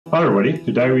Hi everybody,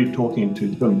 today we're talking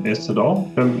to Tim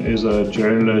Esterdahl. Tim is a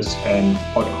journalist and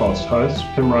podcast host.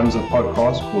 Tim runs a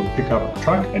podcast called Pick Up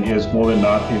Truck and he has more than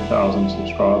 19,000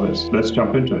 subscribers. Let's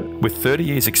jump into it. With 30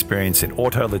 years experience in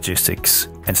auto logistics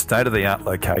and state-of-the-art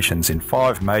locations in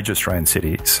 5 major Australian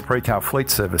cities, Precar Fleet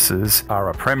Services are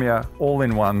a premier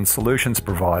all-in-one solutions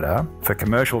provider for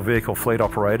commercial vehicle fleet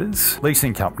operators,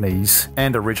 leasing companies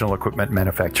and original equipment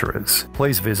manufacturers.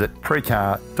 Please visit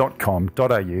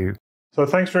precar.com.au. So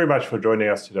thanks very much for joining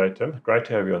us today, Tim. Great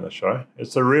to have you on the show.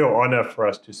 It's a real honor for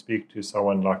us to speak to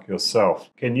someone like yourself.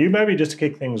 Can you maybe just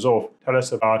kick things off, tell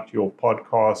us about your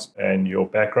podcast and your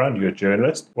background? You're a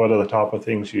journalist. What are the type of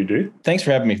things you do? Thanks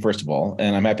for having me, first of all,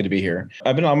 and I'm happy to be here.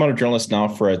 I'm an automotive journalist now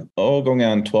for going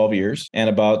on 12 years, and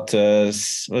about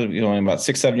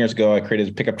 6-7 years ago, I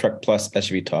created Pickup Truck Plus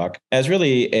SUV Talk as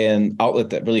really an outlet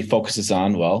that really focuses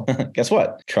on, well, guess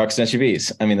what? Trucks and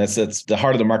SUVs. I mean, that's the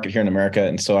heart of the market here in America,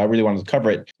 and so I really wanted to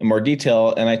cover it in more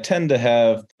detail. And I tend to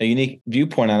have a unique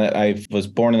viewpoint on it. I was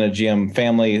born in a GM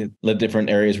family, lived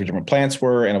different areas where different plants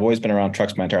were, and I've always been around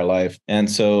trucks my entire life. And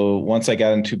so once I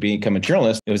got into become a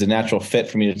journalist, it was a natural fit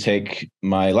for me to take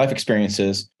my life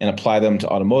experiences and apply them to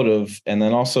automotive. And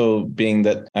then also being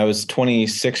that I was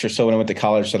 26 or so when I went to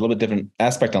college, so a little bit different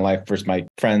aspect in life versus my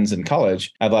friends in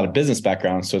college. I have a lot of business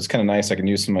background, so it's kind of nice. I can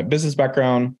use some of my business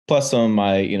background plus some of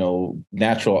my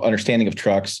natural understanding of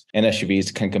trucks and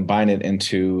SUVs, can combine it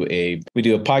into we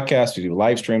do a podcast, we do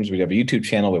live streams, we have a YouTube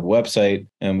channel, we have a website,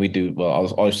 and we do, well,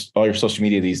 all your social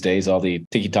media these days, all the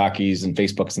TikToks and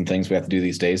Facebooks and things we have to do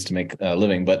these days to make a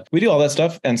living. But we do all that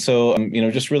stuff. And so,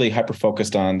 just really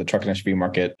hyper-focused on the truck and SUV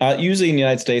market, usually in the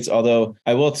United States, although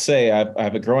I will say I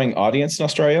have a growing audience in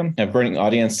Australia. I have a growing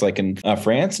audience like in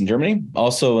France and Germany,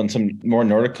 also in some more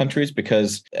Nordic countries,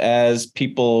 because as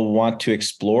people want to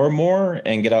explore more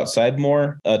and get outside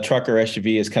more, a truck or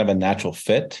SUV is kind of a natural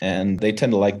fit. And they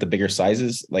tend to like the bigger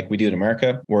sizes like we do in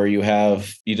America, where you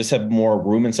just have more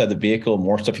room inside the vehicle,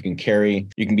 more stuff you can carry.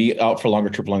 You can be out for longer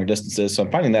trips, longer distances. So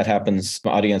I'm finding that happens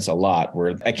in my audience a lot,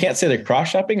 where I can't say they're cross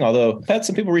shopping, although I've had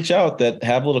some people reach out that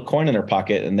have a little coin in their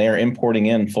pocket and they're importing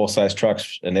in full size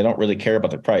trucks and they don't really care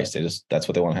about the price. That's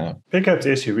what they want to have. Pickups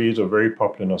SUVs are very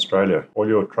popular in Australia. All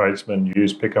your tradesmen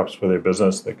use pickups for their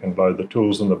business. They can load the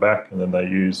tools in the back and then they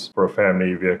use for a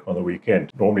family vehicle on the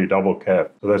weekend, normally double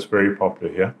cab. So that's very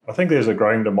popular here. I think there's a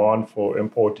growing demand for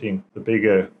importing the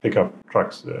bigger pickup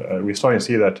trucks. We're starting to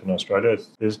see that in Australia.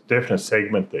 There's a definite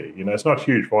segment there. It's not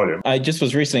huge volume. I just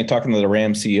was recently talking to the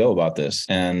Ram CEO about this,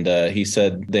 and he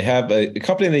said they have a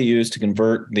company they use to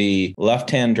convert the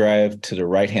left-hand drive to the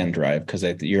right-hand drive because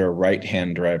you're a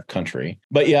right-hand drive country.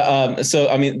 But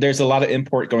there's a lot of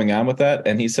import going on with that,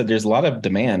 and he said there's a lot of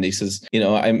demand. He says,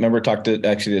 I remember talking to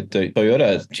actually the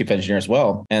Toyota chief engineer as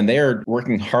well, and they are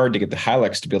working hard to get the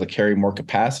Hilux to be able to carry more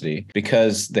capacity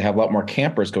because they have a lot more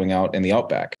campers going out in the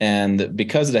outback. And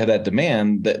because they have that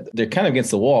demand, that they're kind of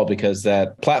against the wall because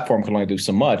that platform can only do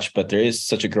so much, but there is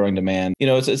such a growing demand.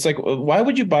 It's like, why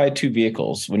would you buy 2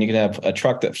 vehicles when you can have a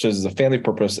truck that serves as a family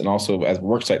purpose and also as a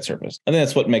worksite service? I think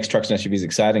that's what makes trucks and SUVs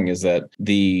exciting, is that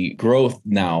the growth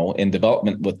now in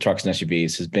development with trucks and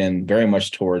SUVs has been very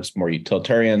much towards more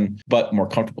utilitarian, but more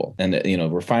comfortable. And,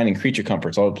 we're finding creature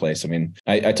comforts all over the place. I mean,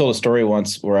 I told a story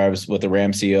once where I was with the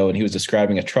Ram CEO and he was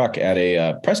describing a truck at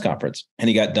a press conference, and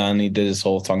he got done. He did his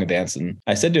whole song and dance. And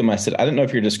I said to him, I don't know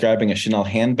if you're describing a Chanel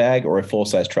handbag or a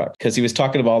full-size truck, because he was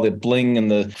talking about all the bling and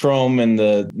the chrome and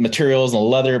the materials and the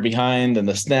leather behind and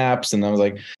the snaps. And I was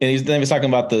like, then he was talking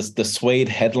about the suede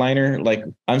headliner. Like,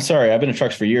 I'm sorry, I've been in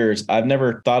trucks for years. I've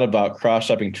never thought about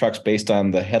cross-shopping trucks based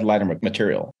on the headliner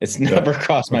material. It's never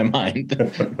crossed my mind.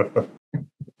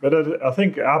 But I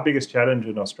think our biggest challenge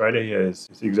in Australia here is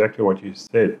exactly what you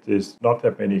said. There's not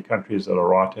that many countries that are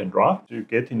right-hand drive. To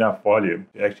get enough volume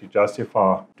to actually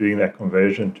justify doing that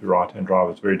conversion to right-hand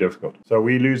drive is very difficult. So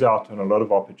we lose out on a lot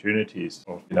of opportunities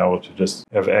of being able to just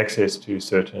have access to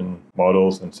certain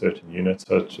models and certain units.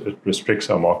 So it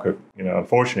restricts our market,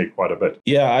 unfortunately, quite a bit.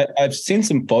 Yeah, I've seen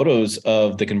some photos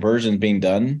of the conversion being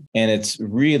done, and it's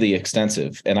really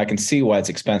extensive. And I can see why it's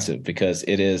expensive, because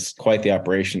it is quite the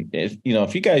operation. If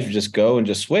you guys would just go and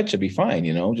just switch, it'd be fine,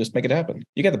 just make it happen.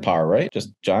 You got the power, right?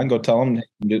 Just, John, go tell them to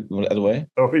do it the other way.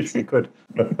 I wish we could.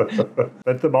 But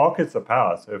the market's the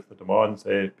power. So if the demand's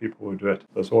there, people will do it.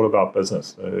 So it's all about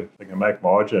business. So if they can make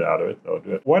margin out of it, they'll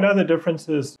do it. What are the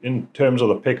differences in terms of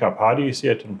the pickup? How do you see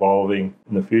it evolving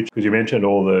in the future? Because you mentioned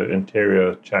all the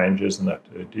interior changes and that.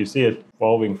 Do you see it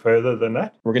evolving further than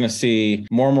that? We're going to see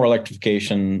more and more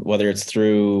electrification, whether it's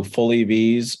through full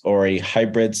EVs or a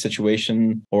hybrid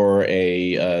situation, or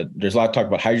there's a lot of talk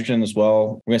about hydrogen as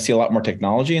well. We're going to see a lot more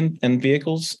technology in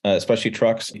vehicles, especially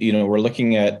trucks. We're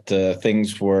looking at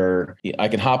things where I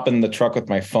can hop in the truck with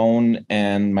my phone,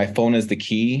 and my phone is the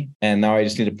key. And now I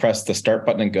just need to press the start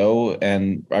button and go.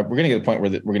 And we're going to get to the point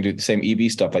where we're going to do the same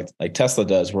EV stuff like Tesla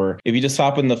does, where if you just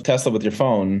hop in the Tesla with your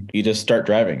phone, you just start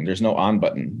driving. There's no on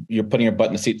button. You're putting your butt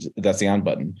in the seat. That's the on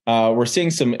button. We're seeing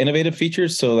some innovative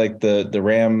features. So like the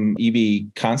Ram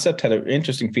EV concept had an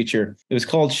interesting feature. It was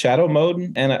called shadow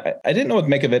mode. And I didn't know what to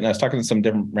make of it. And I was talking to some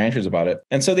different ranchers about it.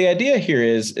 And so the idea here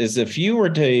is if you were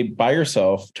to by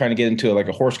yourself trying to get into like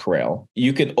a horse corral,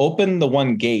 you could open the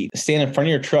one gate, stand in front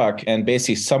of your truck, and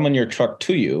basically summon your truck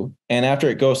to you. And after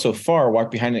it goes so far,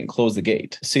 walk behind it and close the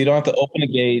gate. So you don't have to open the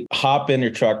gate, hop in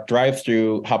your truck, drive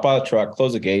through, hop out of the truck,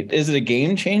 close the gate. Is it a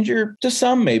game changer? To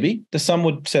some, maybe. To some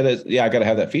would say that, yeah, I got to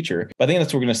have that feature. But I think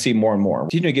that's what we're going to see more and more.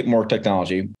 Continue to get more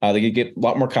technology. They could get a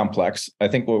lot more complex. I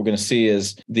think what we're going to see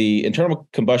is the internal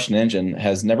combustion engine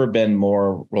has never been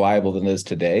more reliable than it is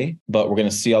today. But we're going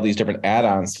to see all these different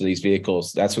add-ons to these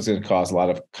vehicles. That's what's going to cause a lot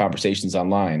of conversations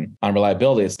online on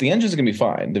reliability. It's the engine's going to be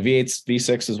fine. The V8s,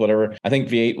 V6s, whatever. I think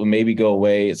V8 will maybe go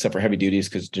away except for heavy duties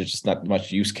because there's just not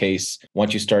much use case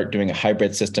once you start doing a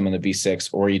hybrid system in the V6,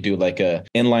 or you do like a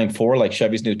inline four, like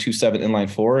Chevy's new 2.7 inline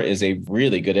four is a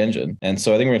really good engine. And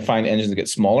so I think we're going to find engines that get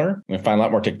smaller. We're going to find a lot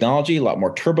more technology, a lot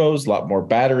more turbos, a lot more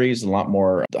batteries, and a lot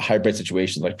more hybrid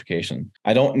situations, electrification.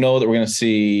 I don't know that we're going to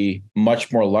see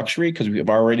much more luxury because we've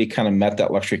already kind of met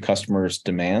that luxury customer's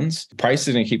demands. Price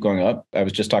is going to keep going up. I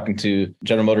was just talking to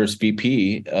General Motors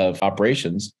VP of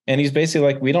operations, and he's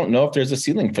basically like, we don't know if there's a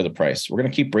ceiling for the price. We're going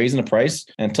to keep raising the price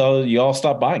until you all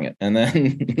stop buying it. And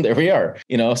then there we are.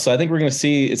 So I think we're going to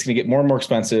see it's going to get more and more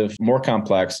expensive, more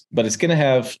complex, but it's going to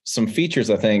have some features,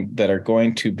 I think, that are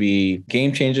going to be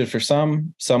game changers for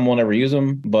some. Some won't ever use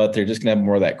them, but they're just going to have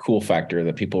more of that cool factor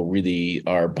that people really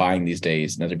are buying these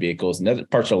days in other vehicles and other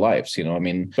parts of their lives.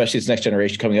 Especially this next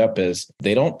generation coming up is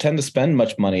they don't tend to spend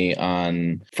much money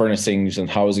on furnishings and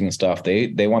housing and stuff.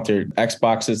 They want their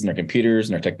Xboxes and their computers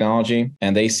and their technology,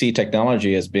 and they see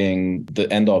technology as being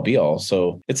the end all be all.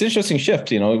 So it's an interesting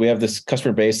shift. We have this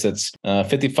customer base that's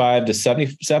 55 to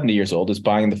 70 years old is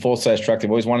buying the full size truck. They've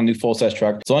always wanted a new full size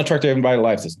truck. It's the only truck they've ever bought in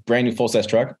life. This brand new full size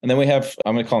truck. And then we have,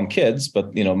 I'm going to call them kids,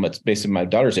 but it's basically my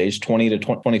daughter's age, 20 to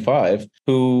 25,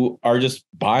 who are just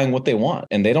buying what they want,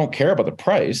 and they don't care about the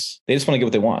price. They just want to get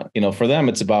what they want. For them,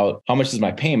 it's about how much is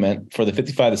my payment. For the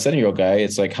 55 to 70-year-old guy,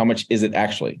 it's like, how much is it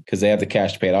actually? Because they have the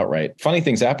cash to pay it outright. Funny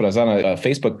things happen. I was on a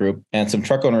Facebook group, and some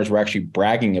truck owners were actually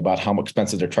bragging about how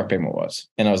expensive their truck payment was.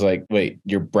 And I was like, wait,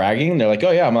 you're bragging? And they're like,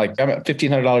 oh yeah. I'm at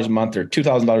 $1,500 a month or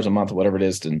 $2,000 a month, or whatever it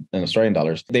is in Australian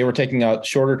dollars. They were taking out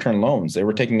shorter term loans. They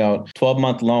were taking out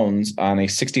 12-month loans on a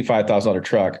 $65,000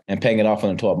 truck and paying it off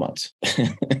in 12 months.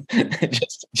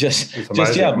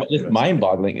 It's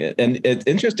mind-boggling. And it's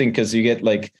interesting because you get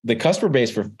like the customer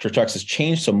base for trucks has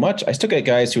changed so much. I still get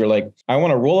guys who are like, I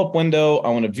want a roll-up window. I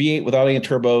want a V8 without any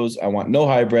turbos. I want no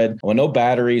hybrid. I want no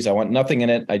batteries. I want nothing in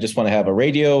it. I just want to have a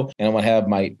radio, and I want to have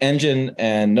my engine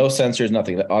and no sensors,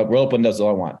 nothing. Roll-up windows is all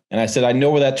I want. And I said, I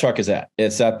know where that truck is at.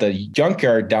 It's at the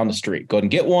junkyard down the street. Go ahead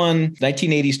and get one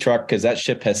 1980s truck, because that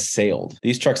ship has sailed.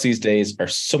 These trucks these days are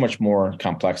so much more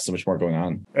complex, so much more going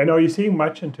on. And are you seeing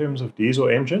much in terms of diesel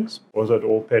engines, or is it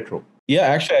all petrol? Yeah,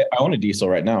 actually, I own a diesel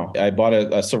right now. I bought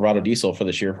a Silverado diesel for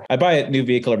this year. I buy a new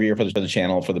vehicle every year for the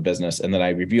channel, for the business, and then I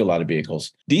review a lot of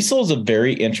vehicles. Diesel is a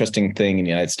very interesting thing in the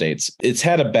United States. It's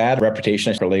had a bad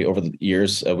reputation really over the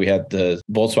years. We had the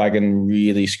Volkswagen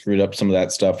really screwed up some of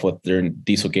that stuff with their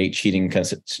Dieselgate cheating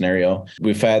kind of scenario.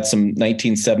 We've had some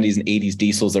 1970s and 80s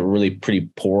diesels that were really pretty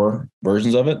poor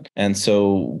versions of it. And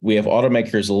so we have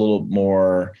automakers a little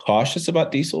more cautious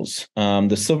about diesels.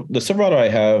 The Silverado I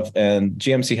have, and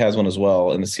GMC has one as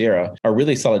well, in the Sierra, are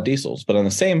really solid diesels. But on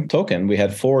the same token, we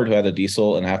had Ford who had a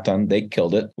diesel and a half ton, they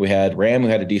killed it. We had Ram who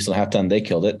had a diesel and a half ton, they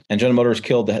killed it. And General Motors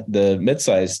killed the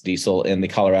midsize diesel in the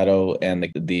Colorado and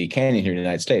the Canyon here in the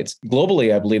United States.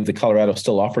 Globally, I believe the Colorado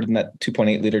still offered in that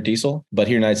 2.8 liter diesel, but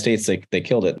here in the United States, they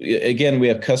killed it. Again, we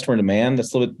have customer demand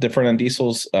that's a little bit different on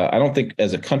diesels. I don't think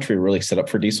as a country we're really set up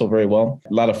for diesel very well.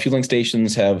 A lot of fueling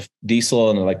stations have diesel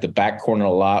in like the back corner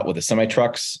a lot with the semi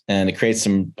trucks, and it creates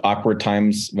some awkward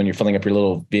times when you're filling up your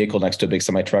little vehicle next to a big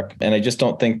semi truck. And I just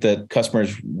don't think that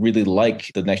customers really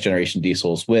like the next generation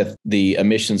diesels with the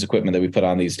emissions equipment that we put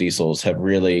on these diesels have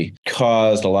really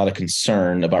caused a lot of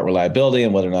concern about reliability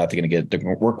and whether or not they're going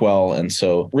to work well. And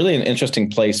so really an interesting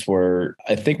place where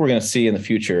I think we're going to see in the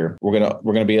future, we're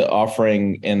going to be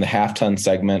offering in the half-ton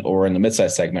segment or in the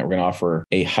midsize segment, we're going to offer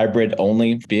a hybrid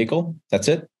only vehicle. That's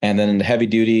it. And then in the heavy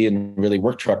duty and really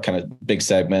work truck kind of big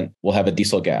segment, we'll have a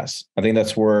diesel gas. I think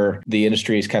that's where the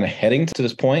industry is kind of heading to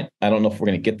this point. I don't know if we're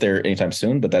going to get there anytime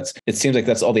soon, but it seems like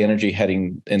that's all the energy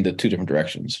heading into two different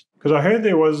directions. Because I heard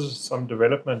there was some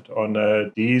development on a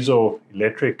diesel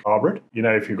electric hybrid.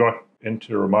 If you got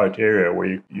into a remote area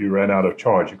where you ran out of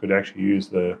charge, you could actually use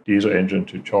the diesel engine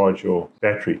to charge your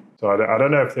battery. So I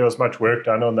don't know if there was much work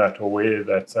done on that or where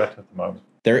that's at the moment.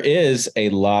 There is a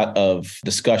lot of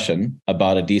discussion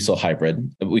about a diesel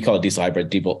hybrid. We call it diesel hybrid,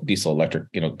 diesel electric,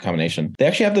 combination. They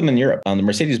actually have them in Europe. The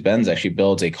Mercedes-Benz actually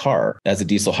builds a car as a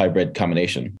diesel hybrid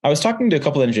combination. I was talking to a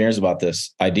couple of engineers about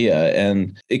this idea,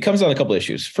 and it comes down to a couple of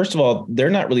issues. First of all,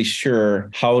 they're not really sure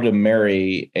how to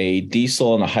marry a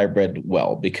diesel and a hybrid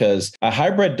well, because a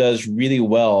hybrid does really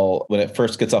well when it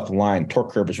first gets off the line.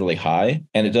 Torque curve is really high,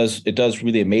 and it does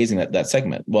really amazing at that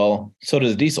segment. Well, so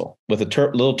does a diesel. With a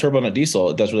little turbo on a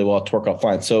diesel, it does really well at torque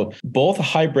offline. So both a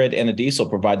hybrid and a diesel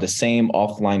provide the same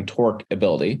offline torque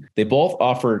ability. They both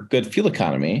offer good fuel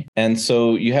economy. And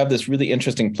so you have this really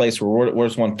interesting place where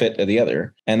does one fit the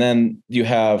other? And then you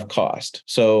have cost.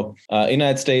 So in the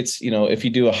United States, if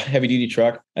you do a heavy duty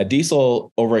truck, a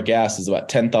diesel over a gas is about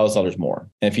 $10,000 more.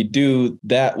 And if you do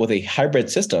that with a hybrid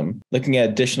system, looking at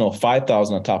additional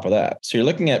 $5,000 on top of that. So you're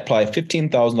looking at probably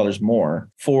 $15,000 more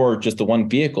for just the one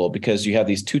vehicle because you have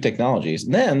these two technologies.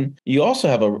 And then you also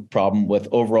have a problem with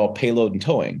overall payload and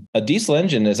towing. A diesel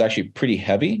engine is actually pretty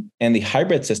heavy, and the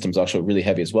hybrid system is also really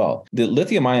heavy as well. The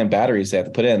lithium ion batteries they have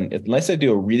to put in, unless they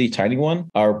do a really tiny one,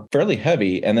 are fairly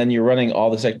heavy. And then you're running all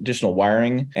this additional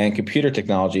wiring and computer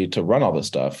technology to run all this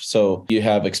stuff. So you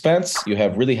have expense, you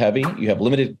have really heavy, you have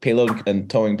limited payload and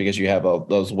towing because you have all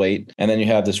those weight. And then you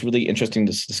have this really interesting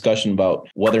discussion about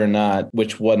whether or not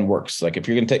which one works. Like if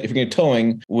you're going to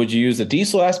towing, would you use the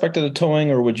diesel aspect of the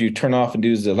towing, or would you turn off and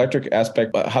do the electric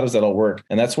aspect? How does that all work?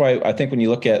 And that's why I think when you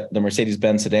look at the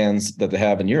Mercedes-Benz sedans that they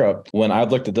have in Europe, when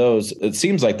I've looked at those, it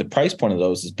seems like the price point of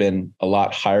those has been a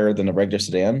lot higher than a regular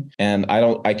sedan. And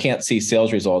I can't see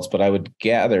sales results, but I would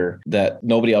gather that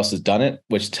nobody else has done it,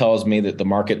 which tells me that the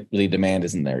market really demand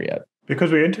isn't there yet.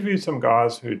 Because we interviewed some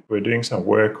guys who were doing some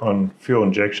work on fuel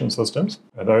injection systems,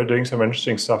 and they were doing some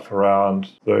interesting stuff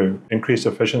around the increased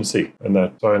efficiency. And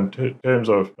that, so in terms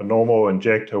of a normal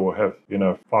injector will have,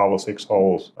 5 or 6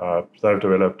 holes. They've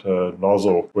developed a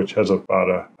nozzle which has about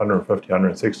 150,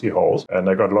 160 holes, and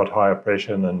they got a lot higher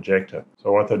pressure in the injector.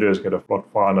 So what they do is get a lot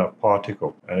finer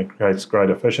particle, and it creates great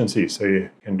efficiency. So you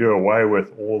can do away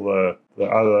with all the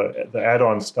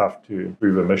add-on stuff to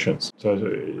improve emissions. So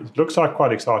it looks like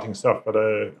quite exciting stuff, but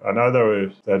I know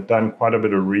they've done quite a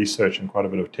bit of research and quite a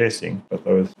bit of testing, but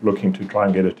they were looking to try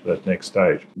and get it to that next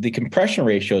stage. The compression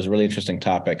ratio is a really interesting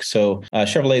topic. So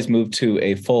Chevrolet's moved to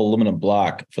a full aluminum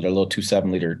block for their little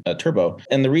 2.7-liter turbo.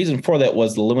 And the reason for that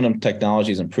was the aluminum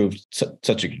technology has improved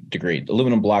such a degree.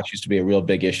 Aluminum blocks used to be a real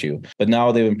big issue, but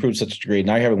now they've improved such a degree.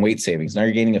 Now you're having weight savings. Now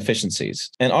you're gaining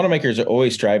efficiencies. And automakers are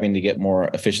always striving to get more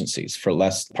efficiencies for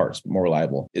less parts, more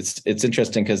reliable. It's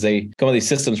interesting because they come with these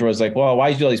systems where it's like, well, why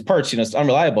do you do all these parts? It's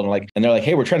unreliable. And they're like,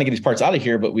 hey, we're trying to get these parts out of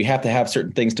here, but we have to have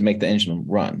certain things to make the engine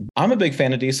run. I'm a big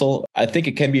fan of diesel. I think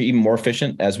it can be even more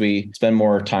efficient as we spend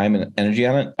more time and energy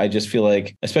on it. I just feel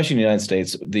like, especially in the United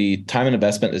States, the time and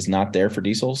investment is not there for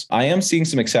diesels. I am seeing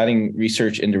some exciting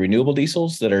research into renewable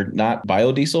diesels that are not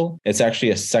biodiesel. It's actually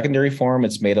a secondary form.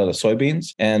 It's made out of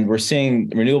soybeans. And we're seeing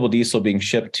renewable diesel being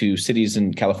shipped to cities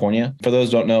in California. For those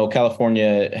who don't know,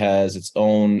 California has its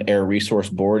own air resource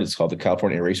board. It's called the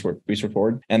California Air Resource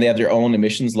Board. And they have their own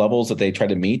emissions levels that they try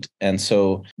to meet. And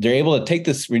so they're able to take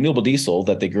this renewable diesel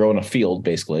that they grow in a field,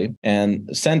 basically, and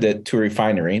send it to a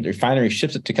refinery. The refinery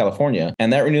ships it to California.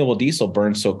 And that renewable diesel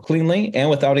burns so cleanly and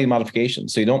without any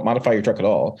modifications. So you don't modify your truck at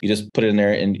all. You just put it in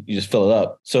there and you just fill it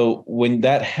up. So when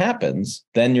that happens,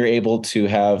 then you're able to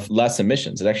have less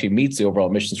emissions. It actually meets the overall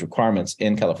emissions requirements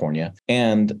in California.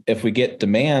 And if we get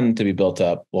demand to be built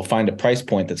up, we'll find a price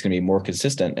point that's going to be more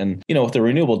consistent. And, with the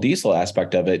renewable diesel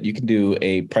aspect of it, you can do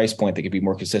a price point that could be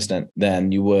more consistent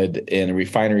than you would in a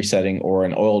refinery setting or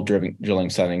an oil drilling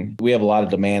setting. We have a lot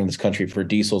of demand in this country for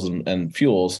diesels and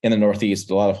fuels. In the Northeast,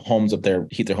 a lot of homes up there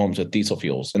heat their homes with diesel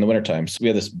fuels in the wintertime. So we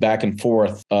have this back and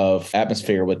forth of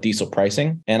atmosphere with diesel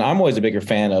pricing. And I'm always a bigger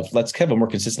fan of let's have a more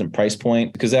consistent price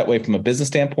point, because that way from a business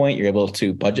standpoint, you're able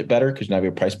to budget better because you have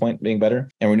your price point being better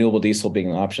and renewable diesel being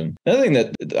an option. Another thing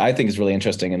that I think is really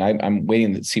interesting, and I'm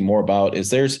waiting to see more about is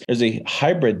there's a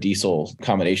hybrid diesel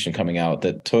combination coming out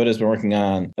that Toyota's been working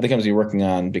on. I think I'm going to be working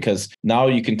on, because now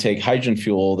you can take hydrogen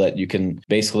fuel that you can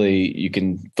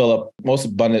fill up most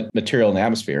abundant material in the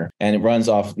atmosphere, and it runs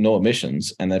off no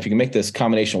emissions. And then if you can make this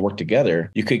combination work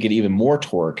together, you could get even more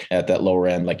torque at that lower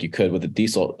end, like you could with a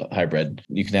diesel hybrid.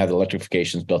 You can have the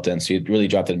electrifications built in, so you'd really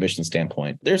drop the emission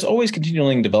standpoint. There's always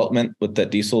continuing development with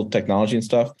that diesel technology and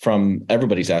stuff from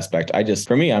everybody's aspect.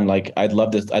 For me, I'm like, I'd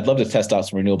love to test out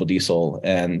some renewable diesel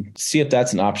and see if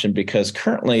that's an option, because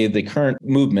currently the current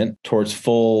movement towards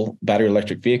full battery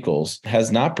electric vehicles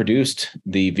has not produced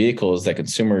the vehicles that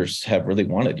consumers have really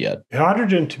wanted yet.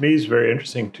 Hydrogen to me is very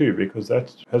interesting too, because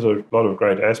that has a lot of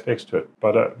great aspects to it.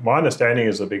 But my understanding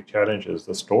is the big challenge is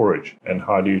the storage, and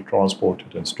how do you transport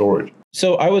it and storage.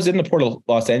 So I was in the Port of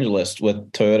Los Angeles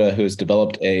with Toyota, who's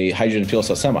developed a hydrogen fuel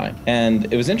cell semi.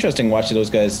 And it was interesting watching those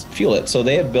guys fuel it. So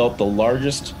they have built the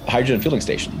largest hydrogen fueling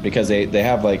station, because they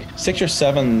have like 6 or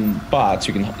 7 spots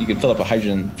you can fill up a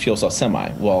hydrogen fuel cell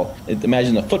semi. Well,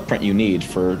 imagine the footprint you need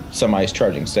for semis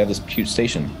charging. So they have this huge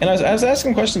station. And I was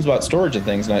asking questions about storage and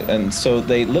things. And so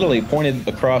they literally pointed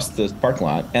across the parking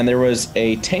lot, and there was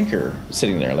a tanker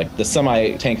sitting there, like the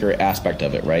semi tanker aspect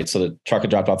of it, right? So the truck had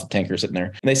dropped off the tanker sitting there.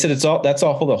 And they said that's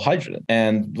all full of hydrogen.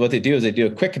 And what they do is they do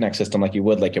a quick connect system like you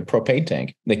would like a propane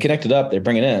tank. They connect it up, they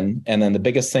bring it in. And then the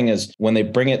biggest thing is when they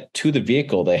bring it to the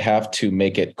vehicle, they have to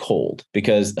make it cold,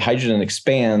 because hydrogen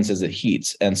expands as it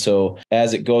heats. And so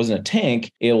as it goes in a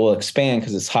tank, it will expand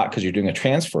because it's hot, because you're doing a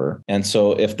transfer. And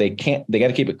so if they got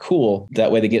to keep it cool.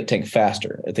 That way they get a tank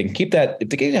faster. If they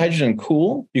get hydrogen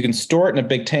cool, you can store it in a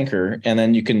big tanker, and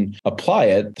then you can apply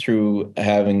it through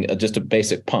having just a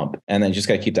basic pump. And then just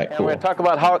got to keep that cool. And we're going to talk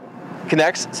about how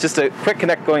connects. It's just a quick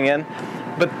connect going in.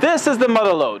 But this is the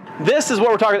mother load. This is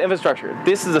what we're talking infrastructure.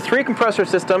 This is a 3 compressor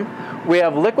system. We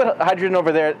have liquid hydrogen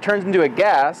over there. It turns into a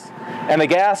gas, and the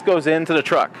gas goes into the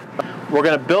truck. We're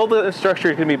going to build the infrastructure.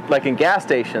 It's going to be like in gas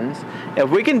stations. If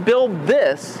we can build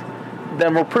this,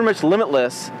 then we're pretty much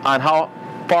limitless on how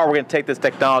far we're going to take this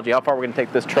technology, how far we're going to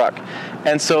take this truck.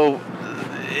 And so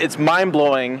it's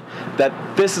mind-blowing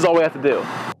that this is all we have to do.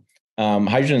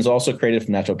 Hydrogen is also created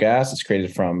from natural gas. It's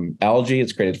created from algae.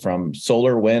 It's created from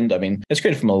solar, wind. I mean, it's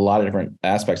created from a lot of different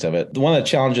aspects of it. One of the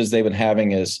challenges they've been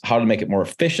having is how to make it more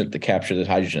efficient to capture the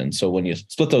hydrogen. So when you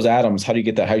split those atoms, how do you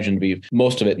get that hydrogen to be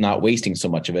most of it, not wasting so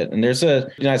much of it? And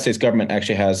the United States government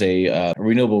actually has a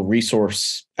renewable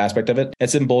resource aspect of it.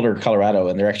 It's in Boulder, Colorado,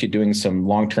 and they're actually doing some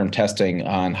long-term testing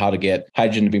on how to get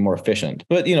hydrogen to be more efficient.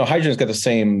 But, hydrogen's got the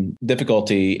same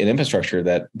difficulty in infrastructure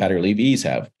that battery EVs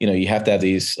have. You have to have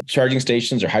these charging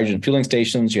stations or hydrogen fueling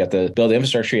stations. You have to build the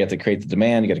infrastructure. You have to create the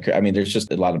demand. There's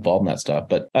just a lot involved in that stuff.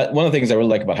 But one of the things I really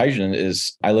like about hydrogen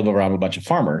is I live around a bunch of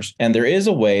farmers, and there is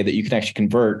a way that you can actually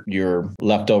convert your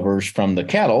leftovers from the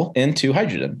cattle into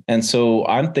hydrogen. And so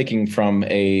I'm thinking from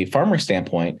a farmer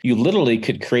standpoint, you literally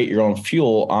could create your own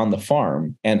fuel on the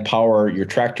farm and power your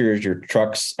tractors, your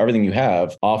trucks, everything you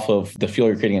have off of the fuel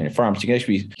you're creating on your farm. So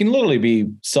you can literally be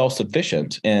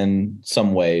self-sufficient in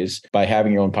some ways by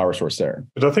having your own power source there.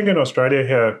 But I think in Australia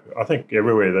here, I think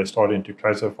everywhere they're starting to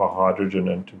classify hydrogen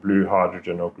into blue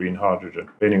hydrogen or green hydrogen,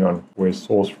 depending on where it's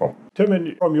sourced from. Tim,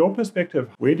 and from your perspective,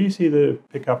 where do you see the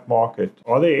pickup market?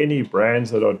 Are there any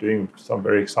brands that are doing some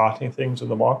very exciting things in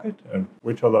the market? And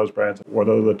which are those brands? What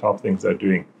are the top things they're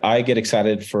doing? I get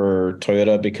excited for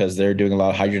Toyota because they're doing a lot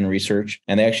of hydrogen research,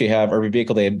 and they actually have every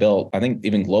vehicle they have built. I think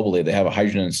even globally, they have a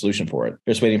hydrogen solution for it.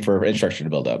 They're just waiting for infrastructure to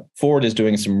build up. Ford is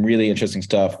doing some really interesting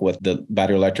stuff with the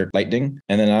battery electric Lightning.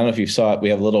 And then I don't know if you saw it, we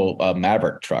have a little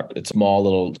Maverick truck. It's a small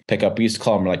little pickup. We used to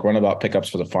call them like runabout pickups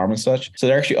for the farm and such. So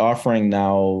they're actually offering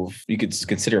now, you could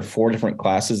consider 4 different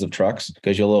classes of trucks,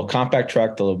 because you have a little compact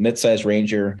truck, the little mid-size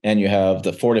Ranger, and you have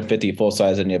the 4 to 50 full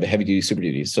size, and you have a heavy duty, super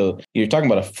duty. So you're talking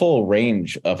about a full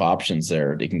range of options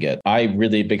there that you can get. I'm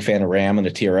really a big fan of Ram and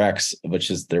the TRX,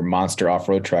 which is their monster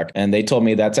off-road truck. And they told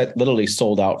me that's literally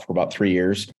sold out for about 3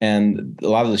 years. And a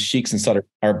lot of the sheiks and stuff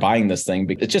are buying this thing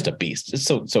because it's just a beast. It's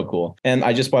so cool. And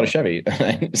I just bought a Chevy.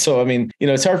 So,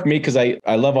 it's hard for me because I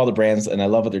love all the brands and I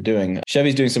love what they're doing.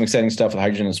 Chevy's doing some exciting stuff with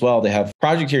hydrogen as well. They have a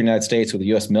project here in the United States with the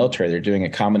U.S. military. They're doing a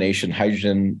combination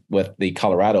hydrogen with the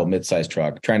Colorado mid-size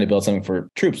truck, trying to build something for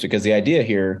troops. Because the idea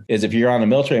here is if you're on a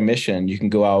military mission, you can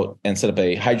go out and set up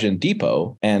a hydrogen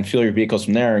depot and fuel your vehicles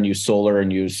from there and use solar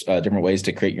and use different ways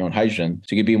to create your own hydrogen.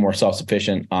 So you can be more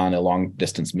self-sufficient on a long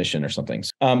distance mission or something.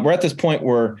 We're at this point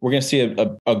where we're going to see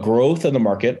a growth in the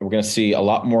market. We're going to see a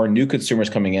lot more new consumers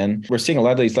coming coming in. We're seeing a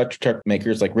lot of these electric truck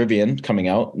makers like Rivian coming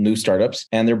out, new startups,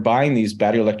 and they're buying these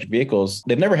battery electric vehicles.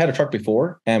 They've never had a truck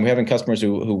before, and we're having customers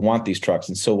who want these trucks.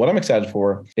 And so what I'm excited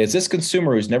for is this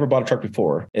consumer who's never bought a truck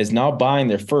before is now buying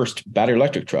their first battery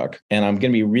electric truck. And I'm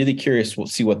going to be really curious to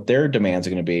see what their demands are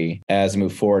going to be as we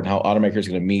move forward and how automakers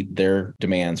are going to meet their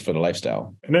demands for the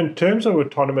lifestyle. And in terms of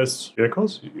autonomous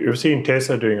vehicles, you've seen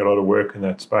Tesla doing a lot of work in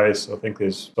that space. I think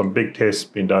there's some big tests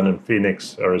being done in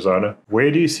Phoenix, Arizona. Where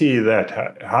do you see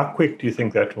that? How quick do you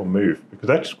think that will move? Because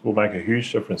that will make a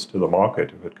huge difference to the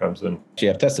market if it comes in. Actually,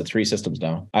 I've tested 3 systems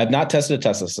now. I've not tested a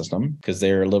Tesla system because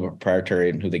they're a little bit proprietary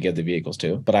in who they give the vehicles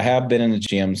to, but I have been in the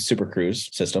GM's Super Cruise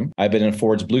system. I've been in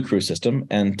Ford's Blue Cruise system,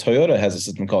 and Toyota has a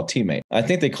system called Teammate. I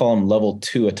think they call them level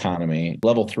 2 autonomy.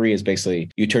 Level 3 is basically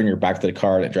you turn your back to the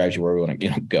car and it drives you where we want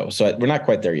to go. So we're not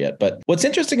quite there yet. But what's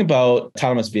interesting about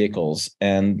autonomous vehicles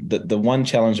and the one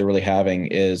challenge they're really having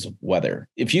is weather.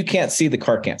 If you can't see, the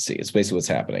car can't see. It's basically what's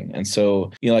happening. And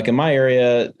so, like in my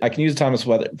area, I can use autonomous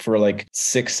weather for like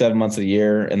 6-7 months of the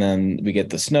year. And then we get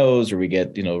the snows or we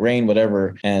get, rain,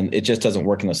 whatever. And it just doesn't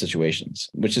work in those situations,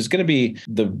 which is going to be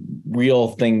the real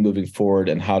thing moving forward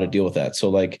and how to deal with that. So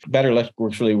like battery electric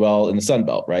works really well in the Sun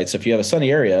Belt, right? So if you have a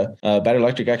sunny area, battery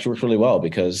electric actually works really well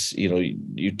because,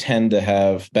 you tend to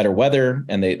have better weather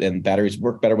and batteries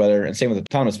work better weather. And same with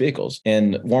autonomous vehicles.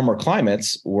 In warmer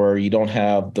climates where you don't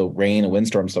have the rain and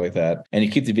windstorm, stuff like that, and you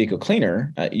keep the vehicle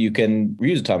cleaner, you can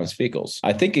reuse autonomous vehicles.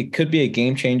 I think it could be a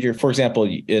game changer. For example,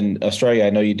 in Australia, I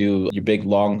know you do your big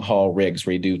long haul rigs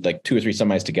where you do like 2 or 3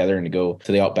 semis together and you go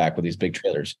to the outback with these big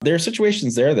trailers. There are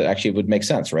situations there that actually would make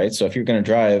sense, right? So if you're going to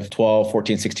drive 12,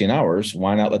 14, 16 hours,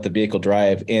 why not let the vehicle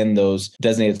drive in those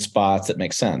designated spots that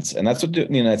make sense? And that's what the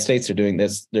United States are doing.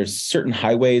 There's certain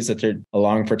highways that they're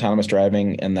allowing for autonomous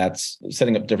driving, and that's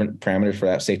setting up different parameters for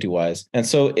that safety-wise. And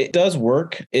so it does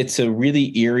work. It's a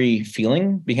really eerie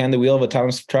feeling behind the wheel of an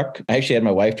autonomous truck. I actually had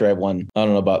my wife drive one, I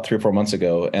don't know, about 3 or 4 months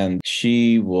ago, and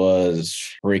she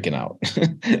was freaking out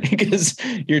because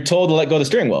you're told to let go of the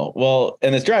steering wheel. Well,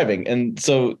 and it's driving. And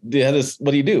so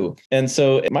what do you do? And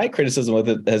so my criticism with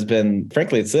it has been,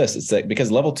 frankly, it's that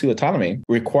because level 2 autonomy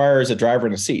requires a driver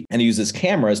in a seat and uses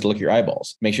cameras to look at your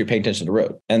eyeballs, make sure you're paying attention to the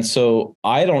road. And so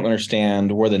I don't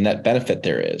understand where the net benefit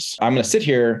there is. I'm going to sit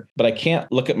here, but I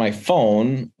can't look at my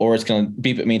phone or it's going to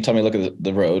beep at me and tell me to look at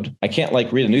the road. I can't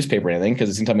read a newspaper or anything because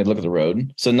it's going to tell me to look at the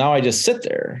road. So now I just sit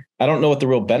there. I don't know what the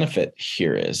real benefit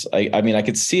here is. I mean, I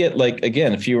could see it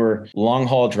again, if you were long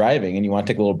haul driving and you want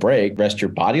to take a little break, rest your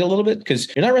body a little bit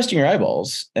because you're not resting your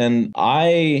eyeballs. And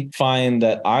I find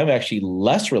that I'm actually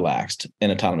less relaxed in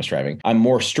autonomous driving. I'm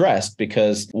more stressed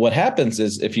because what happens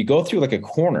is if you go through like a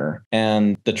corner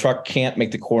and the truck can't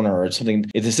make the corner or something,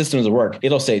 if the system doesn't work,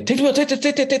 it'll say, take the wheel, take.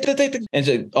 And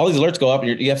so all these alerts go up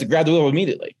and you have to grab the wheel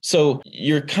immediately. So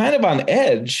you're kind of on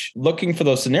edge looking for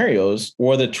those scenarios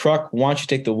where the truck wants you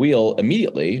to take the wheel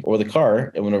immediately or the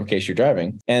car, in whatever case you're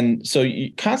driving. And so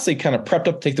you constantly kind of prepped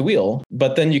up to take the wheel,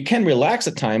 but then you can relax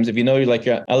at times if you know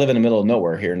I live in the middle of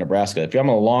nowhere here in Nebraska. If I'm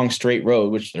on a long straight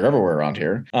road, which they're everywhere around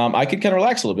here, I could kind of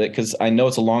relax a little bit because I know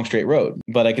it's a long straight road.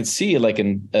 But I could see like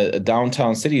in a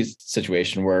downtown city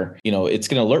situation where, it's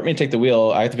going to alert me to take the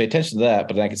wheel. I have to pay attention to that,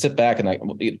 but then I can sit back and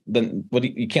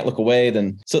you can't look away.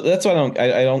 So that's why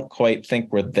I don't quite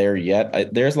think we're there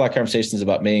yet. There's a lot of conversations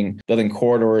about building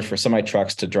corridors for semi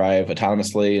trucks to drive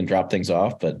autonomously and drop things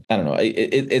off. But I don't know.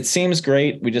 It seems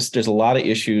great. There's a lot of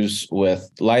issues with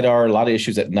LiDAR, a lot of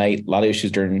issues at night, a lot of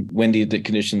issues during windy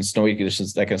conditions, snowy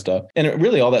conditions, that kind of stuff. And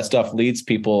really all that stuff leads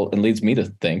people and leads me to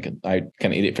think, and I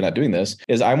kind of idiot for not doing this,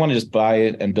 is I want to just buy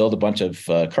it and build a bunch of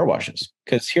car washes.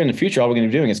 Because here in the future, all we're going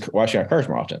to be doing is washing our cars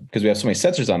more often because we have so many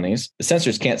sensors on these. The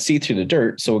sensors can't see through the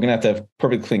dirt, so we're going to have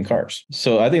perfectly clean cars.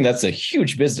 So I think that's a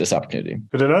huge business opportunity.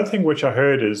 But another thing which I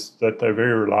heard is that they're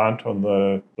very reliant on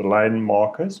the lane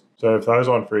markers. So if those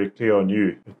aren't very clear on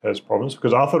you, it has problems.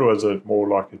 Because I thought it was more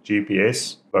like a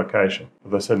GPS location.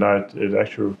 But they said, no, it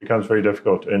actually becomes very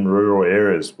difficult in rural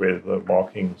areas where the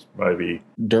markings may be...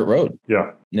 dirt road.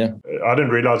 Yeah. Yeah. I didn't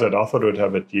realize that. I thought it would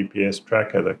have a GPS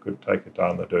tracker that could take it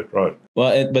down the dirt road.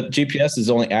 Well, but GPS is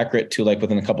only accurate to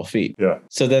within a couple feet. Yeah.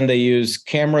 So then they use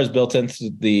cameras built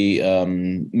into the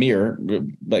mirror,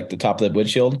 like the top of the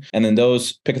windshield, and then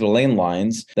those pick the lane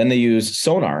lines. Then they use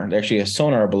sonar. They actually have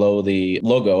sonar below the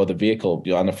logo, the vehicle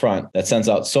on the front that sends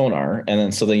out sonar, and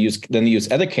then so they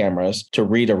use other cameras to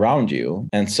read around you,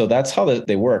 and so that's how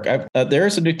they work. There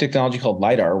is a new technology called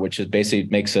LiDAR, which is basically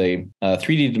makes a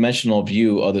 3D dimensional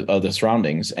view of the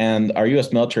surroundings, and our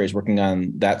U.S. military is working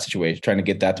on that situation, trying to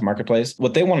get that to marketplace.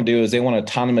 What they want to do is they want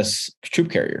autonomous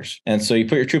troop carriers, and so you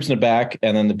put your troops in the back,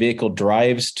 and then the vehicle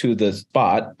drives to the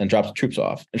spot and drops the troops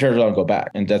off and turns around and go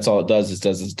back, and that's all it does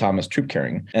is autonomous troop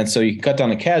carrying. And so you can cut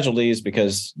down on casualties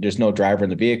because there's no driver in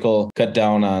the vehicle, cut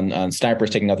down on snipers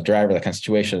taking out the driver, that kind of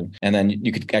situation. And then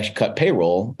you could actually cut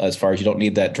payroll as far as you don't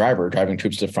need that driver driving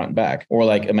troops to the front and back. Or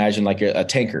like imagine like a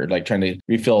tanker, like trying to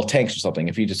refill tanks or something.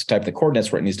 If you just type the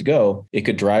coordinates where it needs to go, it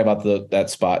could drive out that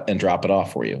spot and drop it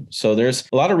off for you. So there's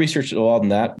a lot of research involved in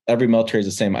that. Every military is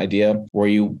the same idea, where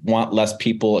you want less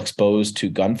people exposed to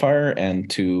gunfire and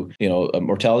to, a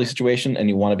mortality situation. And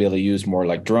you want to be able to use more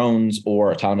like drones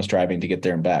or autonomous driving to get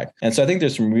there and back. And so I think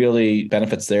there's some really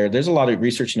benefits there. There's a lot of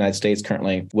research in the United States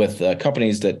currently with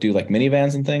companies that do like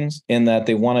minivans and things, in that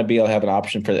they want to be able to have an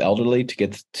option for the elderly to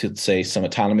get to, say, some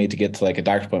autonomy to get to like a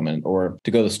doctor's appointment or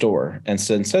to go to the store. And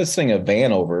so instead of sending a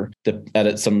van over to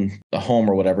edit a home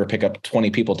or whatever, pick up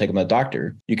 20 people, take them to the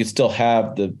doctor, you could still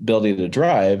have the ability to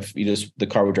drive. The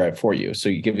car would drive for you. So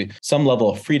you give you some level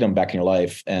of freedom back in your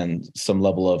life and some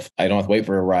level of, I don't have to wait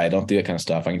for a ride. I don't do that kind of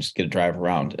stuff. I can just get a drive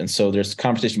around. And so there's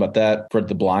conversation about that for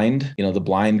the blind. The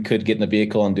blind could get in the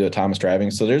vehicle and do autonomous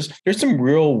driving. So there's some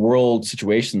real world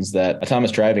situations that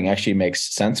autonomous driving actually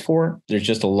makes sense for. There's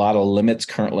just a lot of limits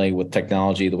currently with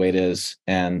technology the way it is.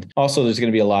 And also there's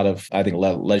going to be a lot of, I think,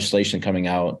 legislation coming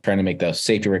out trying to make those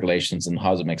safety regulations and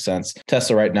how does it make sense.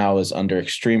 Tesla right now is under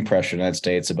extreme pressure in the United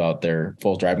States about their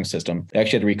full driving system. They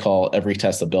actually had to recall every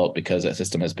Tesla built because that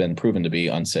system has been proven to be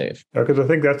unsafe. Because I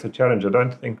think that's a challenge. I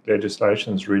don't think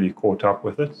legislation's really caught up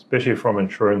with it, especially from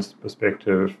insurance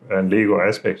perspective and legal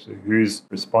aspects. Who's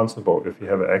responsible if you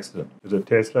have an accident? Is it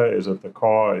Tesla? Is it the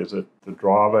car? Is it the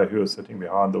driver who is sitting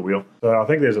behind the wheel? So I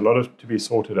think there's a lot to be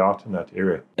sorted out in that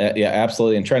area. Yeah,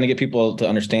 absolutely. And trying to get people to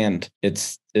understand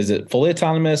is it fully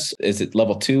autonomous? Is it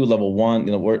level 2, level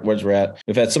 1? Where's we're at?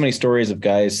 We've had so many stories of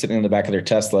guys sitting in the back of their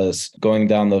Teslas going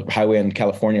down the highway in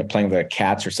California playing with their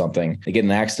cats or something. They get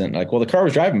in an accident. Like, well, the car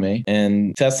was driving me.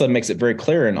 And Tesla makes it very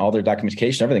clear in all their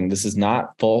documentation, everything, this is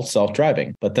not full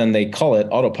self-driving. But then they call it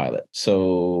autopilot.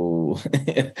 So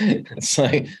it's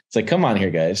like, come on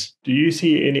here, guys. Do you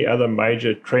see any other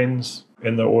major trends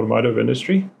in the automotive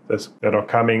industry that are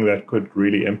coming that could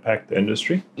really impact the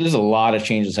industry? There's a lot of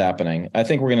changes happening. I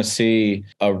think we're going to see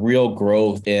a real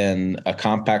growth in a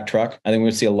compact truck. I think we're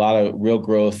going to see a lot of real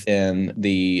growth in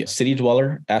the city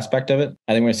dweller aspect of it.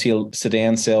 I think we're going to see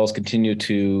sedan sales continue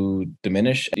to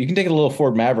diminish. You can take a little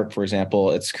Ford Maverick, for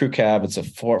example. It's crew cab. It's a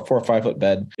 4 or 5 foot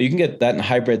bed. You can get that in a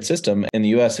hybrid system. In the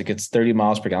US, it gets 30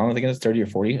 miles per gallon. I think it's 30 or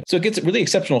 40. So it gets really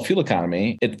exceptional fuel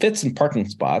economy. It fits in parking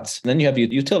spots. And then you have the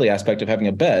utility aspect of having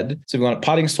a bed. So if you want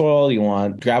potting soil, you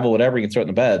want gravel, whatever, you can throw it in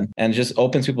the bed, and it just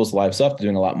opens people's lives up to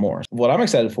doing a lot more. What I'm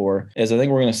excited for is I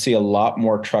think we're going to see a lot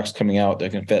more trucks coming out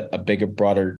that can fit a bigger,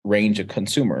 broader range of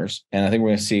consumers. And I think we're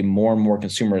going to see more and more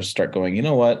consumers start going, you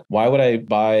know what? Why would I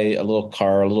buy a little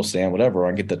car, a little sedan, whatever,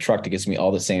 and get the truck that gives me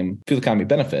all the same fuel economy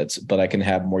benefits, but I can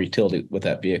have more utility with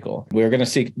that vehicle? We're going to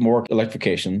see more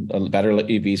electrification. Battery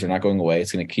EVs are not going away.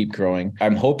 It's going to keep growing.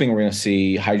 I'm hoping we're going to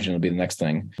see hydrogen will be the next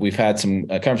thing. We've had some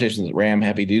conversations with Ram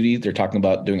Heavy Duty. They're talking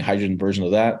about doing a hydrogen version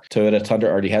of that. Toyota Tundra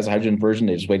already has a hydrogen version.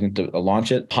 They're just waiting to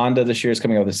launch it. Honda this year is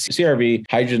coming out with a CR-V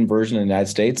hydrogen version in the United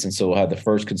States. And so we'll have the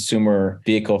first consumer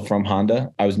vehicle from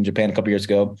Honda. I was in Japan a couple years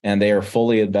ago, and they are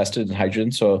fully invested in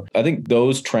hydrogen. So I think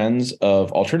those trends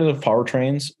of alternative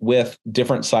powertrains with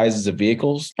different sizes of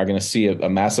vehicles are going to see a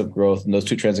massive growth. And those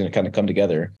two trends are going to kind of come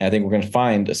together. And I think we're going to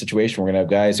find a situation where we're going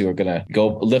to have guys who are going to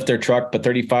go lift their truck, put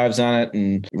 35s on it,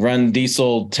 and run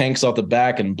diesel tanks off the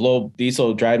back and blow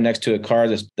diesel, drive next to a car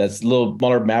that's a little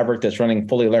smaller Maverick that's running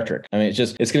fully electric. I mean, it's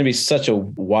going to be such a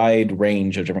wide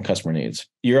range of different customer needs.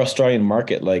 Your Australian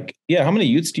market, how many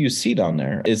utes do you see down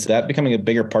there? Is that becoming a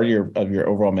bigger part of your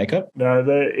overall makeup? No,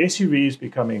 the SUV is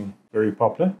becoming very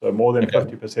popular. So more than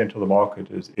 50% of the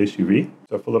market is SUV.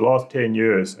 So for the last 10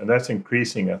 years, and that's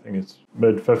increasing, I think it's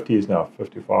mid-50s now,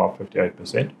 55,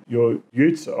 58%. Your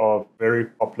utes are very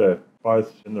popular,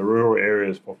 both in the rural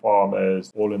areas for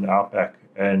farmers, all in the outback,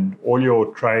 and all your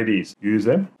tradies use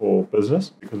them for business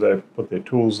because they put their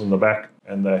tools in the back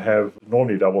and they have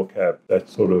normally double cab, that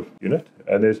sort of unit.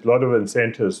 And there's a lot of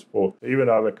incentives for, even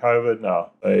over COVID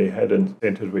now, they had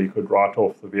incentives where you could write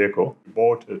off the vehicle. You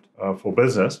bought it for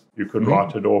business, you could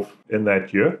write it off in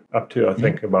that year, up to, I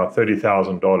think, about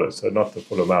 $30,000. So not the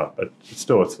full amount, but it's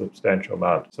still a substantial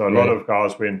amount. So a lot of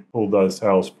guys pulled those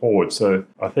sales forward. So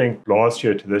I think last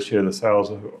year to this year, the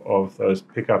sales of those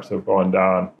pickups have gone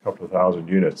down a couple of thousand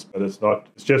units. But it's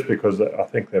just because I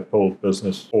think they pulled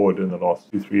business forward in the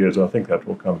last 2-3 years. I think that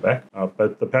will come back.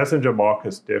 But the passenger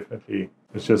market's definitely,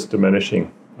 it's just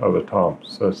diminishing over time.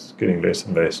 So it's getting less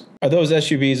and less. Are those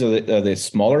SUVs, are they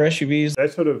smaller SUVs? They're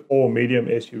sort of all medium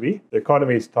SUV. The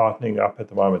economy is tightening up at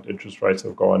the moment. Interest rates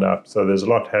have gone up. So there's a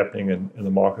lot happening in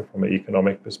the market from an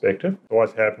economic perspective. So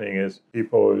what's happening is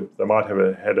people, they might have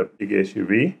had a big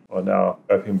SUV, are now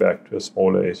going back to a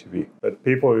smaller SUV. But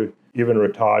people, even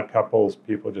retired couples,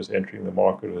 people just entering the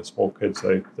market with small kids,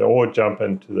 they all jump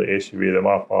into the SUV. They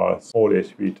might buy a small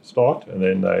SUV to start, and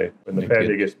then when the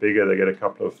family gets bigger, they get a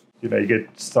couple of, you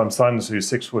get some sons who's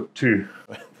 6'2".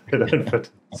 They don't fit.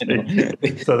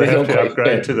 So they have to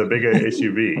upgrade to the bigger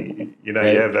SUV. You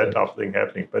have that type of thing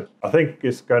happening. But I think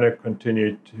it's going to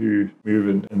continue to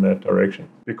move in that direction.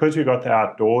 Because you've got the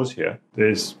outdoors here,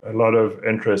 there's a lot of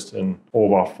interest in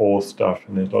 4x4 stuff,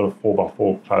 and there's a lot of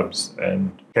 4x4 clubs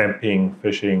and camping,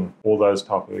 fishing, all those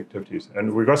type of activities.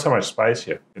 And we've got so much space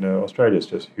here. Australia's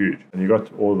just huge. And you've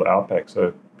got all the outback.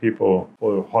 So people,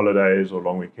 for holidays or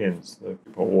long weekends,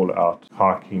 people are all out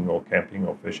hiking or camping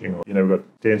or fishing. Or, we've got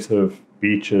extensive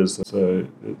beaches. So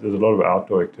there's a lot of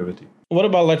outdoor activity. What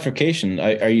about electrification?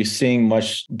 Are you seeing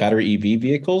much battery EV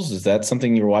vehicles? Is that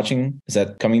something you're watching? Is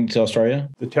that coming to Australia?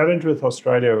 The challenge with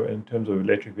Australia in terms of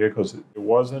electric vehicles, there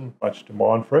wasn't much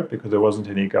demand for it because there wasn't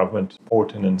any government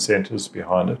support and incentives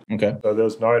behind it. Okay. So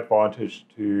there's no advantage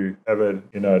to have an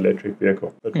electric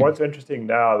vehicle. But what's interesting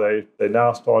now, they're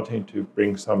now starting to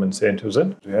bring some incentives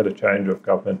in. We had a change of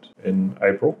government in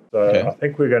April. So I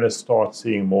think we're going to start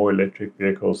seeing more electric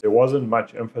vehicles. There wasn't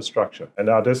much infrastructure, and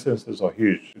our distances are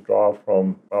huge. To drive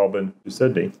from Melbourne to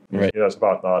Sydney, it's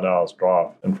about 9 hours drive.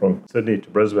 And from Sydney to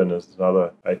Brisbane is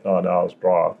another 8-9 hours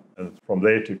drive. And from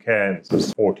there to Cairns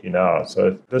is 14 hours.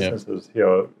 So distances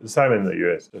here, the same in the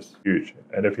US, just huge.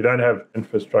 And if you don't have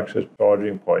infrastructure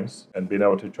charging points and being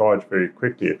able to charge very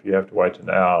quickly, if you have to wait an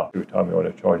hour every time you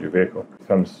want to charge your vehicle, it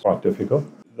becomes quite difficult.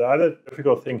 The other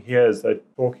difficult thing here is they're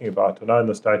talking about, I know in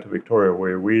the state of Victoria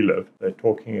where we live, they're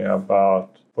talking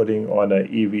about putting on an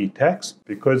EV tax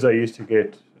because they used to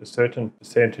get a certain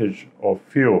percentage of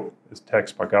fuel is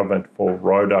taxed by government for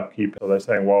road upkeep. So they're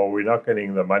saying, well, we're not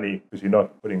getting the money because you're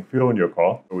not putting fuel in your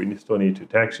car, but we still need to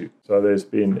tax you. So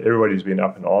everybody's been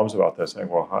up in arms about that, saying,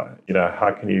 well,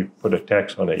 how can you put a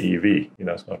tax on an EV?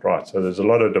 It's not right. So there's a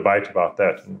lot of debate about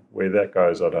that, and where that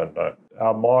goes, I don't know.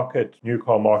 Our market, new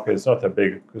car market, is not that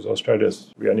big because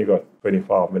we only got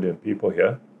 25 million people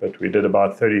here, but we did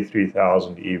about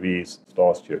 33,000 EVs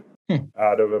last year.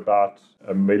 Out of about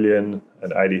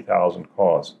 1,080,000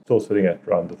 cars, still sitting at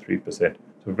around the 3%.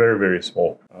 So very, very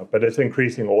small. But it's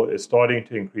increasing. It's starting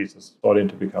to increase. It's starting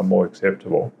to become more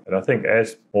acceptable. And I think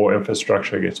as more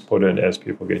infrastructure gets put in, as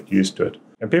people get used to it,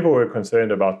 and people were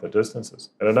concerned about the distances.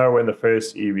 And I know when the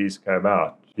first EVs came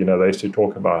out, they used to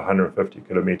talk about 150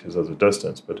 kilometers as a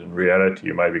distance, but in reality,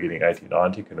 you may be getting 80,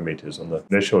 90 kilometers on the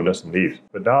initial Nissan Leafs.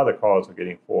 But now the cars are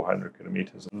getting 400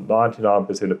 kilometers.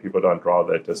 99% of people don't drive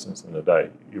that distance in a day.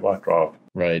 You might drive,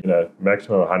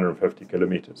 maximum 150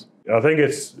 kilometers. I think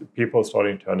it's people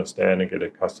starting to understand and get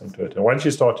accustomed to it. And once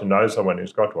you start to know someone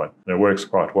who's got one, and it works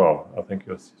quite well, I think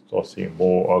you'll start seeing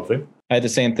more of them. I had the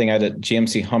same thing. I had a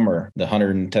GMC Hummer, the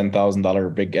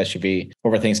 $110,000 big SUV,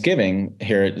 over Thanksgiving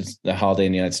here at the holiday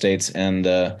in the United States, and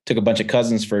took a bunch of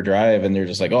cousins for a drive, and they're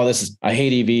just like, I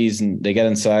hate EVs, and they get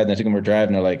inside, and I took them for a drive,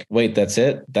 and they're like, wait, that's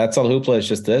it? That's all hoopla, it's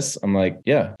just this? I'm like,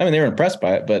 yeah. I mean, they were impressed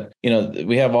by it, but,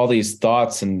 we have all these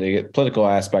thoughts, and they get political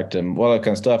aspect and all that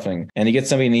kind of stuff, and you get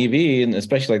somebody in EV, and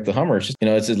especially like the Hummer, it's just,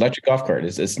 it's an electric golf cart.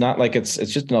 It's not like it's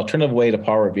just an alternative way to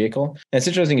power a vehicle. And it's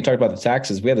interesting you talk about the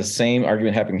taxes. We have the same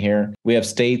argument happening here. We have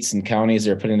states and counties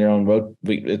that are putting their own road.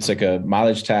 It's like a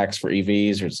mileage tax for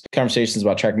EVs. There's conversations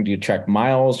about do you track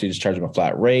miles? Do you just charge them a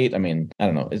flat rate? I mean, I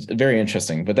don't know. It's very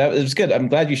interesting, but it was good. I'm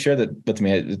glad you shared that with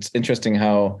me. It's interesting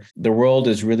how the world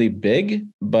is really big,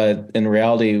 but in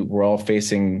reality, we're all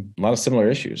facing a lot of similar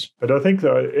issues. But I think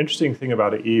the interesting thing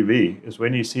about an EV is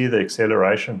when you see the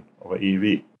acceleration of an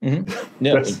EV. Mm-hmm.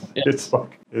 Yeah,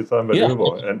 it's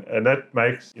unbelievable, and that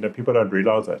makes people don't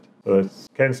realize that. So it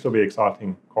can still be an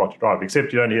exciting car to drive,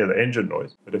 except you don't hear the engine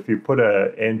noise. But if you put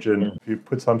if you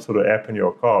put some sort of app in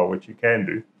your car, which you can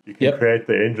do, you can create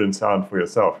the engine sound for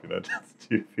yourself, just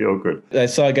to feel good. I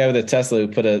saw a guy with a Tesla who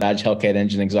put a Dodge Hellcat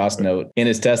engine exhaust note in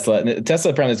his Tesla. And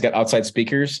Tesla apparently has got outside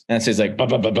speakers, and so he's like,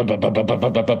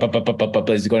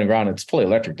 he's going around. It's fully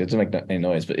electric. It doesn't make any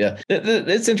noise. But yeah,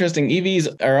 it's interesting.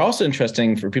 EVs are also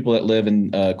interesting for people that live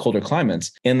in colder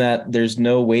climates, in that there's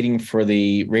no waiting for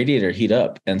the radiator to heat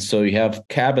up. And so you have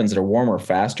cabins that are warmer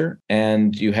faster,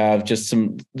 and you have just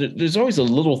there's always a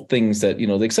little things that,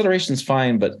 the acceleration's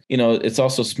fine, but, it's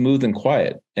also smooth and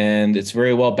quiet. And it's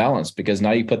very well balanced, because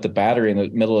now you put the battery in the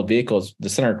middle of vehicles, the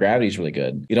center of gravity is really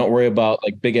good. You don't worry about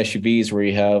like big SUVs where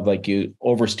you have you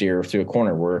oversteer through a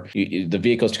corner where the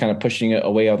vehicle's kind of pushing it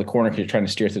away out of the corner because you're trying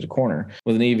to steer through the corner.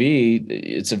 With an EV,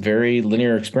 it's a very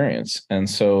linear experience. And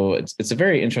so it's a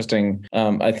very interesting,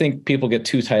 I think people get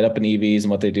too tied up in EVs and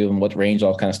what they do and what range,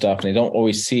 all kind of stuff. And they don't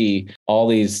always see all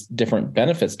these different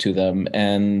benefits to them.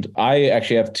 And I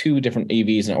actually have 2 different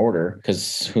EVs in order,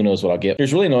 because who knows what I'll get.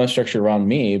 There's really no infrastructure around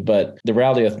me, but the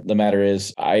reality of the matter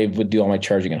is I would do all my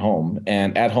charging at home,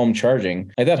 and at home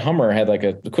charging, like that Hummer had like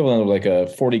a equivalent of like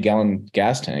a 40-gallon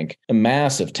gas tank, a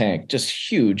massive tank,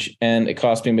 just huge. And it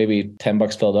cost me maybe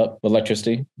 $10 filled up with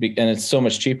electricity. And it's so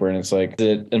much cheaper. And it's like, is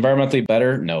it environmentally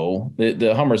better? No,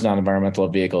 the Hummer's not an environmental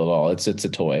vehicle at all. It's a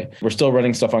toy. We're still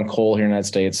running stuff on coal here in the United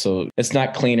States. So it's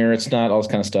not cleaner. It's not all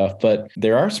this kind of stuff, but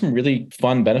there are some really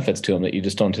fun benefits to them that you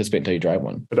just don't anticipate until you drive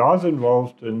one. But I was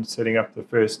involved in setting up the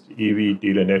first EV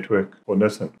dealer network for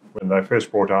Nissan when they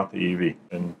first brought out the EV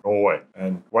in Norway.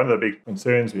 And one of the big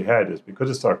concerns we had is because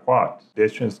it's so quiet,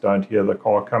 pedestrians don't hear the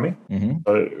car coming. Mm-hmm.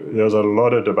 So there was a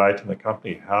lot of debate in the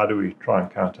company. How do we try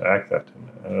and counteract that?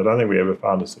 And I don't think we ever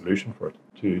found a solution for it.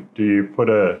 Do you put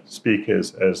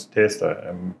speakers as Tesla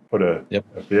and put a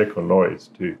vehicle noise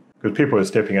too? Because people are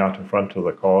stepping out in front of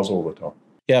the cars all the time.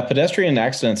 Yeah, pedestrian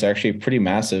accidents are actually pretty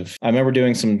massive. I remember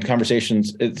doing some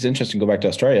conversations. It's interesting to go back to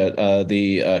Australia,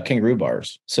 the kangaroo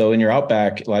bars. So in your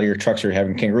Outback, a lot of your trucks are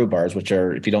having kangaroo bars, which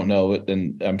are, if you don't know,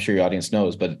 and I'm sure your audience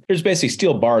knows, but there's basically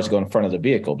steel bars go in front of the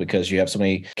vehicle because you have so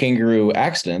many kangaroo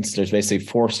accidents. There's basically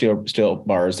 4 steel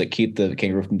bars that keep the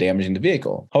kangaroo from damaging the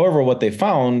vehicle. However, what they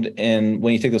found, and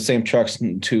when you take those same trucks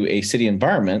into a city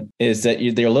environment, is that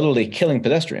they're literally killing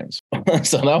pedestrians.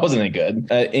 So that wasn't any good.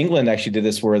 England actually did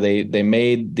this where they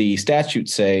made the statute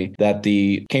say that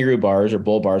the kangaroo bars or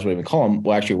bull bars, whatever you call them,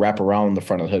 will actually wrap around the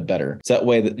front of the hood better. So that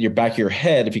way that your back of your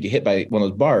head, if you get hit by one of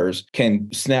those bars,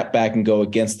 can snap back and go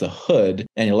against the hood,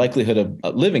 and your likelihood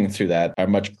of living through that are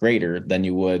much greater than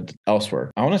you would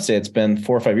elsewhere. I want to say it's been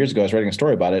 4 or 5 years ago, I was writing a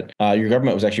story about it. Your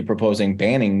government was actually proposing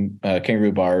banning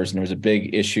kangaroo bars, and there was a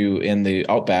big issue in the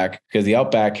Outback because the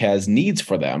Outback has needs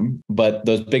for them, but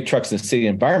those big trucks in the city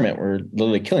environment were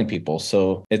literally killing people.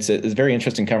 So it's very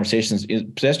interesting conversations.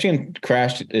 Pedestrian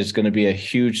crash is going to be a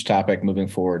huge topic moving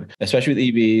forward, especially with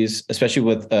EVs, especially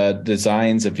with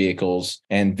designs of vehicles,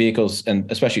 and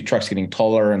especially trucks getting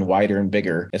taller and wider and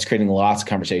bigger. It's creating lots of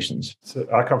conversations. So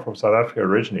I come from South Africa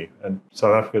originally, and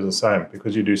South Africa is the same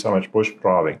because you do so much bush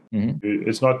driving. Mm-hmm.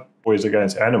 It's not always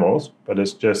against animals, but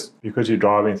it's just because you're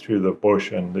driving through the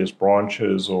bush and there's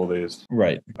branches or there's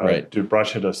to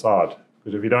brush it aside.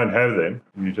 Because if you don't have them,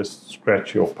 you just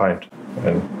scratch your paint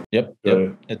and it's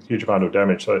a huge amount of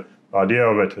damage. So the idea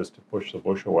of it is to push the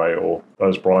bush away or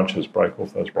those branches, break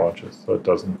off those branches so it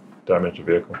doesn't damage the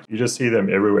vehicle. You just see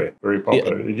them everywhere, very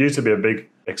popular. It used to be a big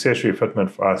accessory fitment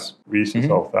for us. We used to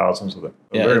sell thousands of them.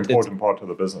 A very important part of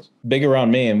the business. Big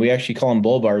around me, and we actually call them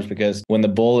bull bars because when the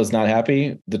bull is not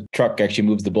happy, the truck actually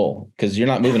moves the bull because you're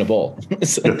not moving a bull.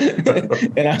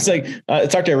 And I was like, I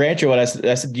talked to a rancher when I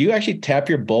said, do you actually tap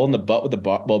your bull in the butt with the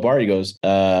bull bar? He goes,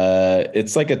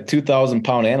 it's like a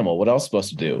 2,000-pound animal. What else supposed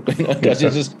to do? Because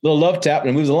it's just a little love tap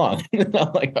and it moves along. And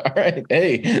I'm like, all right,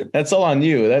 hey, that's all on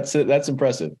you. That's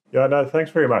impressive. Yeah, no,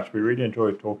 thanks very much. We really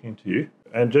enjoyed talking to you.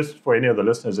 And just for any of the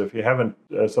listeners, if you haven't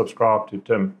subscribed to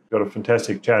Tim, you've got a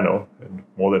fantastic channel and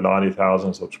more than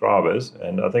 90,000 subscribers.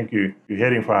 And I think you're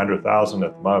heading for 100,000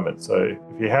 at the moment. So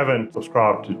if you haven't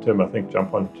subscribed to Tim, I think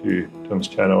jump onto Tim's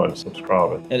channel and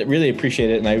subscribe. And I really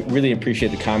appreciate it. And I really appreciate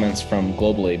the comments from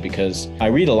globally because I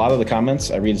read a lot of the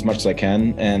comments. I read as much as I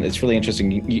can. And it's really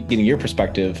interesting getting your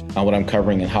perspective on what I'm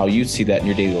covering and how you see that in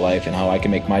your daily life and how I can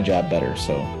make my job better.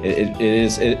 So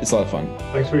it's a lot of fun.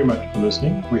 Thanks very much for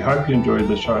listening. We hope you enjoyed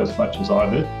the show as much as I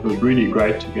did. It was really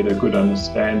great to get a good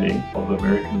understanding of the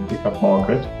American pickup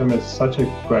market. Tim has such a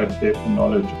great depth and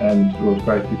knowledge, and it was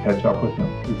great to catch up with him.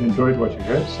 If you enjoyed what you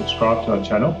heard, subscribe to our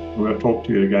channel. We'll talk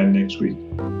to you again next week.